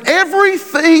bless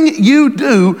everything you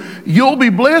do. You'll be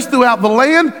blessed throughout the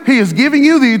land he is giving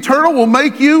you. The Eternal will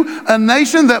make you a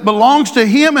nation that belongs to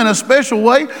him in a special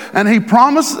way, and he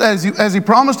promised, as he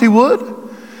promised he would.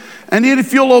 And yet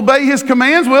if you'll obey his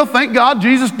commands, well, thank God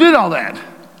Jesus did all that.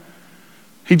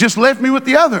 He just left me with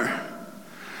the other.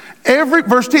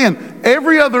 Verse 10,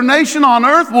 every other nation on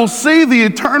earth will see the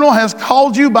Eternal has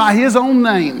called you by his own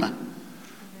name,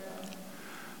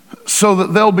 so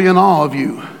that they'll be in awe of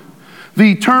you.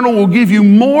 The Eternal will give you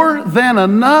more than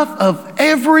enough of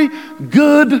every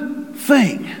good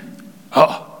thing.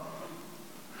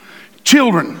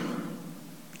 Children,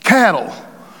 cattle,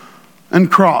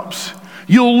 and crops.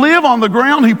 You'll live on the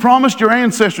ground he promised your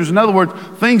ancestors. In other words,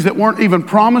 things that weren't even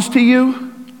promised to you,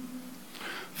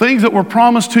 things that were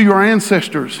promised to your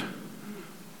ancestors,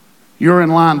 you're in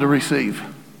line to receive,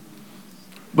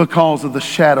 because of the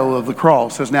shadow of the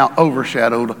cross has now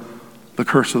overshadowed the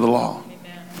curse of the law.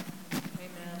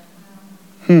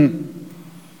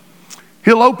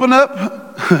 He'll open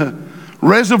up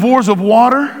reservoirs of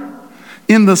water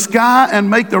in the sky and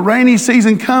make the rainy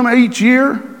season come each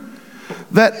year,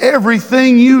 that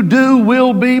everything you do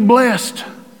will be blessed.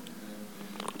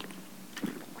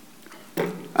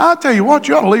 I tell you what,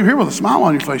 you ought to leave here with a smile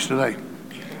on your face today.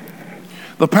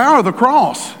 The power of the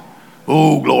cross.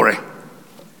 Oh, glory.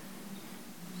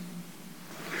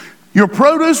 Your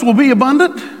produce will be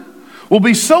abundant, will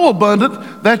be so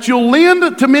abundant that you'll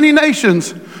lend to many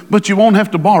nations, but you won't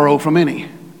have to borrow from any.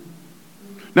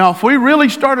 Now, if we really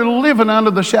started living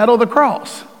under the shadow of the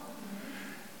cross,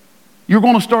 you're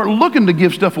going to start looking to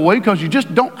give stuff away because you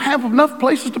just don't have enough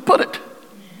places to put it.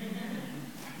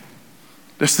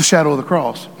 That's the shadow of the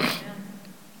cross.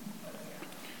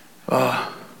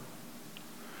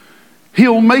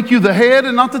 He'll make you the head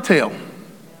and not the tail.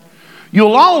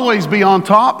 You'll always be on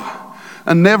top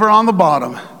and never on the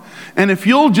bottom. And if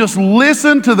you'll just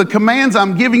listen to the commands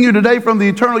I'm giving you today from the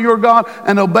eternal your God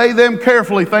and obey them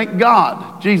carefully, thank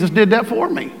God Jesus did that for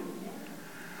me.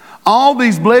 All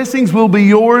these blessings will be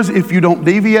yours if you don't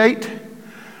deviate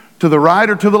to the right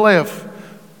or to the left.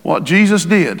 What Jesus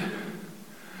did,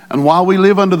 and while we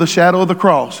live under the shadow of the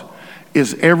cross,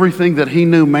 is everything that he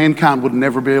knew mankind would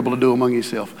never be able to do among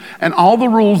himself. And all the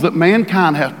rules that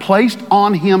mankind has placed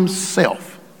on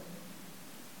himself.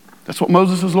 That's what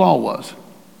Moses' law was.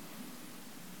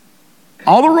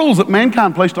 All the rules that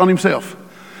mankind placed on himself.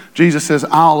 Jesus says,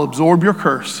 I'll absorb your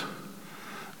curse.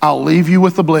 I'll leave you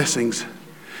with the blessings.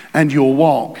 And you'll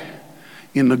walk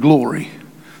in the glory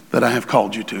that I have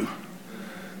called you to.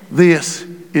 This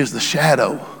is the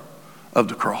shadow of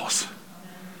the cross.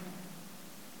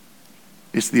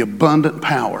 It's the abundant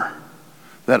power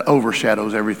that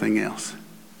overshadows everything else.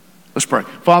 Let's pray.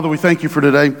 Father, we thank you for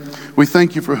today. We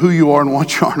thank you for who you are and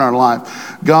what you are in our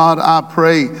life. God, I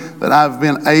pray that I've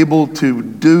been able to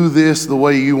do this the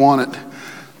way you want it.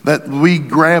 That we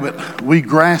grab it, we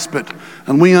grasp it,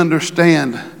 and we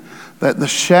understand that the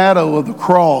shadow of the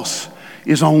cross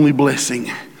is only blessing.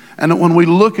 And when we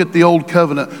look at the old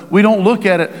covenant, we don't look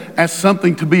at it as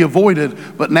something to be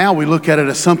avoided, but now we look at it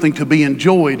as something to be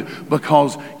enjoyed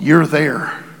because you're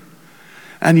there.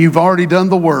 And you've already done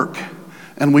the work,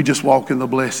 and we just walk in the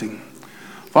blessing.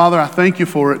 Father, I thank you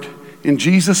for it. In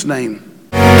Jesus' name.